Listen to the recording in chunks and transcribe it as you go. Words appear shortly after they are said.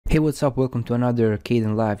Hey, what's up? Welcome to another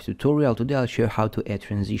Kdenlive tutorial. Today I'll show you how to add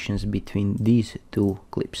transitions between these two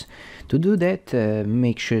clips. To do that,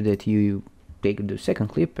 make sure that you take the second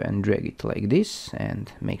clip and drag it like this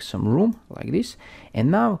and make some room like this.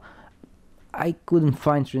 And now I couldn't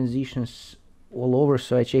find transitions all over,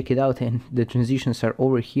 so I check it out, and the transitions are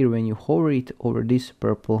over here when you hover it over this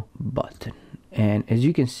purple button. And as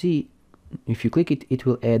you can see, if you click it, it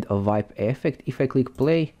will add a wipe effect. If I click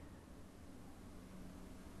play,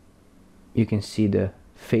 you can see the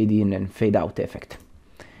fade in and fade out effect,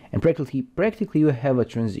 and practically you have a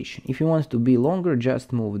transition. If you want it to be longer,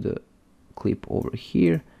 just move the clip over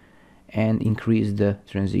here and increase the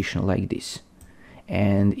transition like this.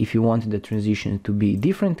 And if you want the transition to be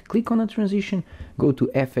different, click on a transition, go to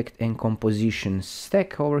effect and composition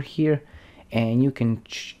stack over here, and you can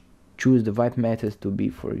choose the wipe method to be,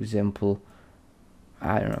 for example,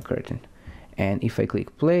 I don't know, curtain. And if I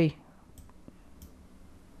click play,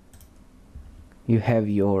 you have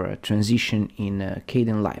your transition in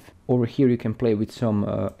Kdenlive. Over here you can play with some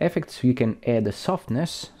effects. You can add a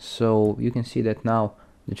softness, so you can see that now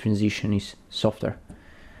the transition is softer.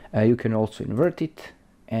 You can also invert it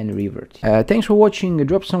and revert it. Thanks for watching.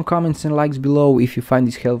 Drop some comments and likes below if you find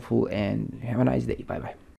this helpful, and have a nice day. Bye bye.